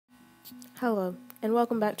Hello, and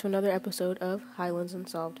welcome back to another episode of Highlands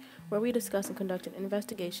Unsolved, where we discuss and conduct an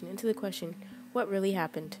investigation into the question, what really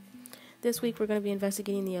happened? This week we're going to be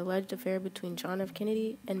investigating the alleged affair between John F.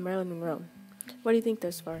 Kennedy and Marilyn Monroe. What do you think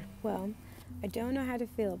thus far? Well, I don't know how to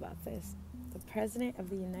feel about this. The President of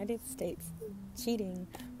the United States cheating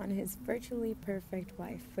on his virtually perfect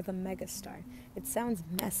wife with a megastar. It sounds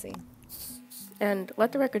messy. And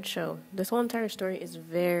let the record show, this whole entire story is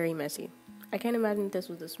very messy. I can't imagine that this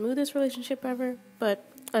was the smoothest relationship ever, but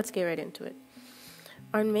let's get right into it.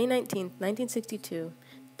 On May 19, 1962,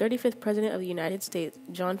 35th President of the United States,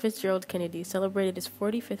 John Fitzgerald Kennedy, celebrated his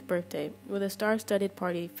 45th birthday with a star-studded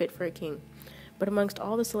party fit for a king. But amongst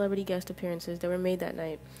all the celebrity guest appearances that were made that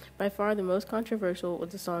night, by far the most controversial was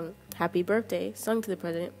the song Happy Birthday, sung to the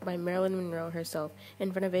President by Marilyn Monroe herself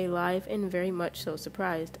in front of a live and very much so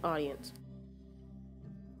surprised audience.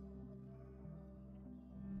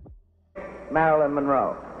 Marilyn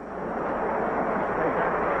Monroe.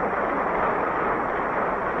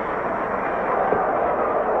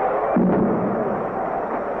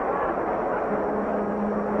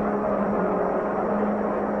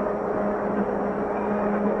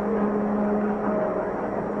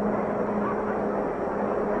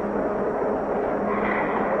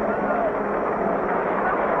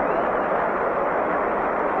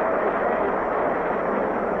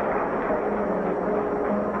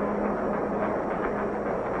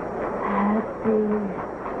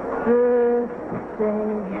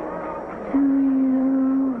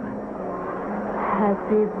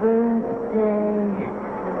 Happy birthday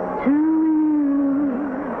to you.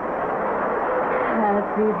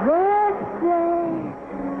 Happy birthday,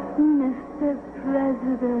 Mr.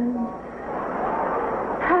 President.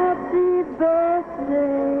 Happy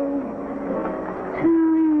birthday to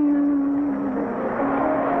you.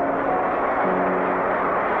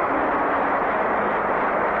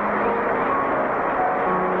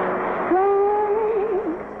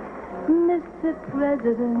 Thanks, Mr.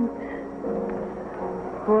 President,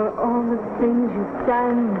 for all the things you've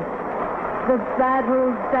done, the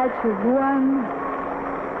battles that you've won,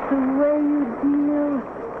 the way you deal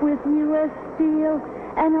with U.S. Steel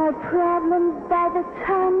and our problems by the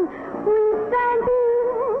ton. We thank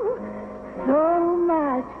you so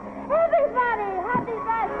much. Everybody, happy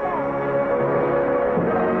birthday!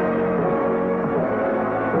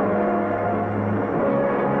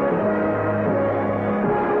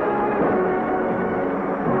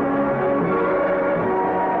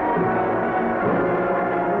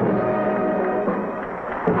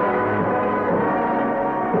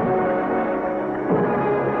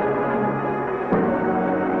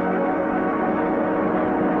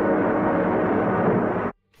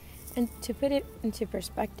 And to put it into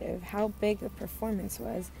perspective, how big the performance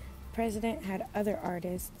was, the president had other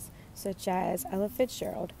artists, such as Ella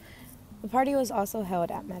Fitzgerald. The party was also held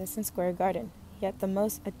at Madison Square Garden, yet the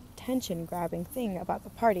most attention-grabbing thing about the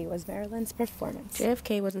party was Marilyn's performance.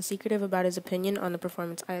 JFK wasn't secretive about his opinion on the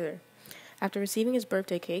performance either. After receiving his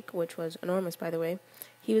birthday cake, which was enormous by the way,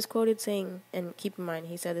 he was quoted saying, and keep in mind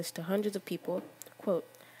he said this to hundreds of people, quote,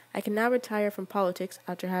 "I can now retire from politics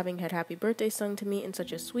after having had happy birthday sung to me in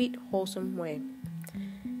such a sweet, wholesome way."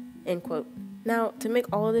 End quote. Now, to make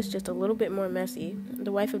all of this just a little bit more messy,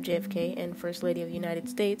 the wife of JFK and First Lady of the United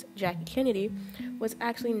States, Jackie Kennedy, was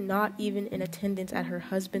actually not even in attendance at her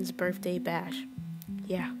husband's birthday bash.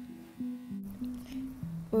 Yeah.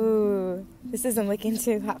 Ooh, this isn't looking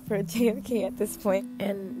too hot for JFK at this point.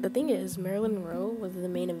 And the thing is, Marilyn Monroe was the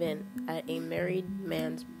main event at a married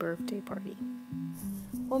man's birthday party.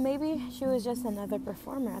 Well, maybe she was just another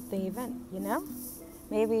performer at the event, you know?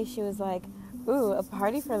 Maybe she was like, ooh, a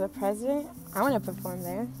party for the president? I want to perform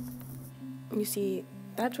there. You see,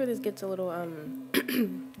 that's where this gets a little,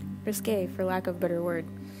 risque, for lack of a better word.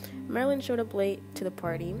 Marilyn showed up late to the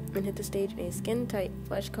party and hit the stage in a skin-tight,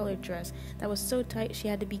 flesh-colored dress that was so tight she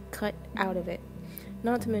had to be cut out of it.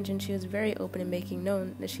 Not to mention, she was very open in making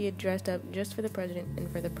known that she had dressed up just for the president and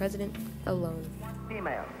for the president alone.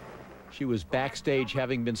 Female. She was backstage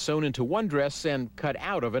having been sewn into one dress and cut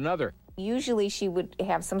out of another. Usually she would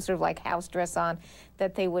have some sort of like house dress on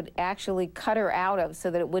that they would actually cut her out of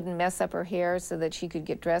so that it wouldn't mess up her hair so that she could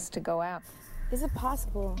get dressed to go out. Is it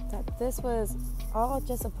possible that this was all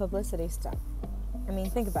just a publicity stunt? I mean,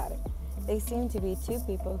 think about it. They seem to be two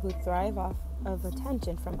people who thrive off of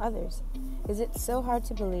attention from others. Is it so hard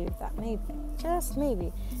to believe that maybe, just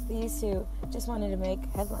maybe, these two just wanted to make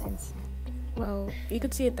headlines? Well, you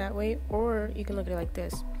could see it that way, or you can look at it like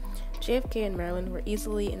this. JFK and Marilyn were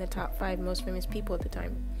easily in the top 5 most famous people at the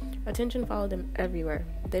time. Attention followed them everywhere.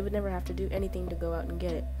 They would never have to do anything to go out and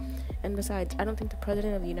get it. And besides, I don't think the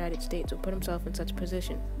President of the United States would put himself in such a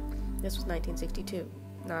position. This was 1962,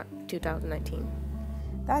 not 2019.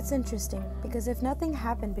 That's interesting, because if nothing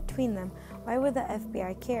happened between them, why would the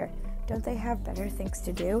FBI care? Don't they have better things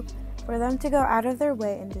to do? For them to go out of their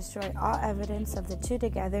way and destroy all evidence of the two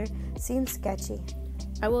together seems sketchy.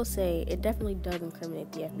 I will say, it definitely does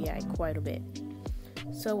incriminate the FBI quite a bit.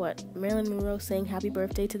 So what? Marilyn Monroe saying happy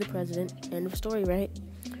birthday to the president. End of story, right?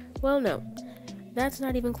 Well, no. That's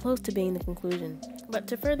not even close to being the conclusion. But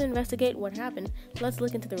to further investigate what happened, let's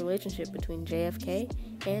look into the relationship between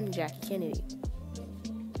JFK and Jackie Kennedy.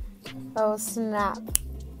 Oh, snap.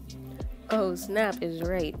 Oh, snap is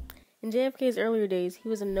right. In JFK's earlier days, he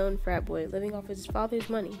was a known frat boy living off his father's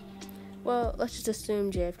money. Well, let's just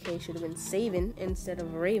assume JFK should have been saving instead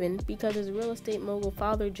of raving because his real estate mogul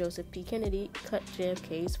father, Joseph P. Kennedy, cut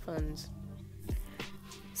JFK's funds.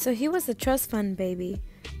 So he was a trust fund baby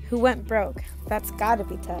who went broke. That's gotta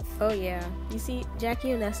be tough. Oh yeah. You see, Jackie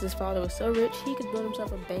Onassis' father was so rich he could build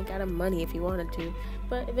himself a bank out of money if he wanted to,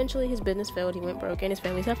 but eventually his business failed, he went broke, and his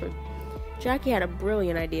family suffered. Jackie had a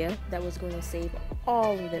brilliant idea that was going to save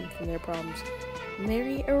all of them from their problems.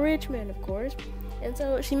 Marry a rich man, of course. And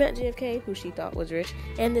so she met JFK, who she thought was rich,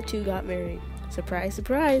 and the two got married. Surprise,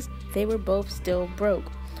 surprise, they were both still broke.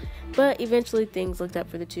 But eventually things looked up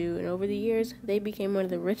for the two, and over the years, they became one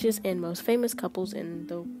of the richest and most famous couples in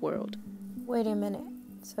the world. Wait a minute.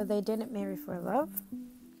 So they didn't marry for love?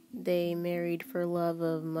 They married for love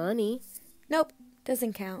of money. Nope,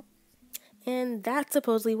 doesn't count. And that's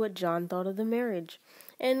supposedly what John thought of the marriage.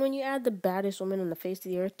 And when you add the baddest woman on the face of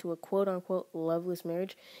the earth to a quote-unquote loveless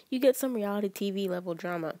marriage, you get some reality TV level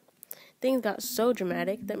drama. Things got so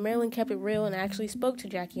dramatic that Marilyn kept it real and actually spoke to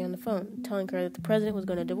Jackie on the phone, telling her that the president was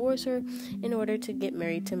going to divorce her in order to get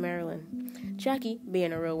married to Marilyn. Jackie,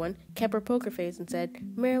 being a real one, kept her poker face and said,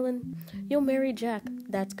 "Marilyn, you'll marry Jack.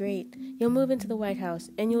 That's great. You'll move into the White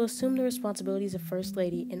House, and you'll assume the responsibilities of First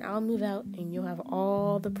Lady, and I'll move out, and you'll have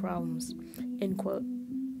all the problems." End quote.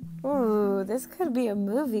 Ooh, this could be a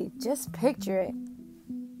movie. Just picture it.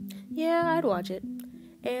 Yeah, I'd watch it.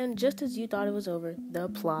 And just as you thought it was over, the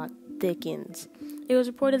plot thickens. It was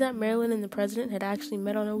reported that Marilyn and the president had actually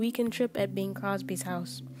met on a weekend trip at Bing Crosby's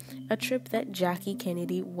house. A trip that Jackie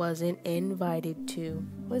Kennedy wasn't invited to.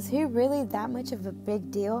 Was he really that much of a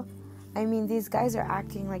big deal? I mean, these guys are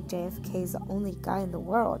acting like JFK's the only guy in the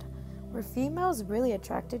world. Were females really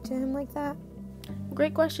attracted to him like that?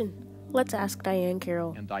 Great question. Let's ask Diane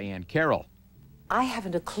Carroll. And Diane Carroll. I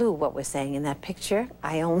haven't a clue what we're saying in that picture.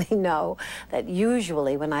 I only know that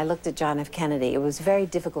usually when I looked at John F. Kennedy, it was very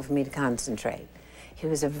difficult for me to concentrate. He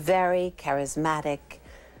was a very charismatic,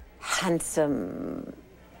 handsome,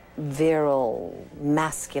 virile,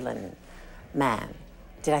 masculine man.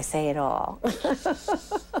 Did I say it all?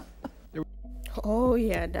 Oh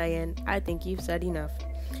yeah, Diane, I think you've said enough.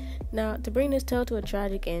 Now, to bring this tale to a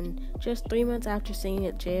tragic end, just 3 months after singing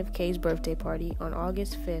at JFK's birthday party on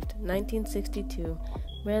August 5th, 1962,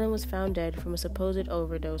 Marilyn was found dead from a supposed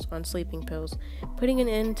overdose on sleeping pills, putting an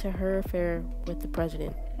end to her affair with the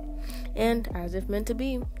president. And, as if meant to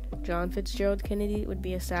be, John Fitzgerald Kennedy would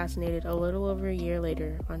be assassinated a little over a year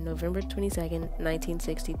later on November 22nd,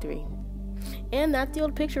 1963. And that's the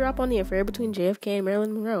old picture up on the affair between JFK and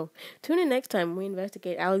Marilyn Monroe. Tune in next time when we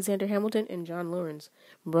investigate Alexander Hamilton and John Lawrence.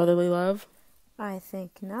 Brotherly love? I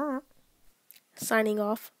think not. Signing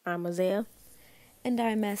off, I'm Isaiah. And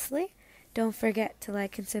I'm Mesley. Don't forget to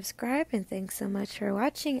like and subscribe, and thanks so much for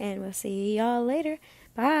watching, and we'll see y'all later.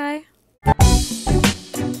 Bye!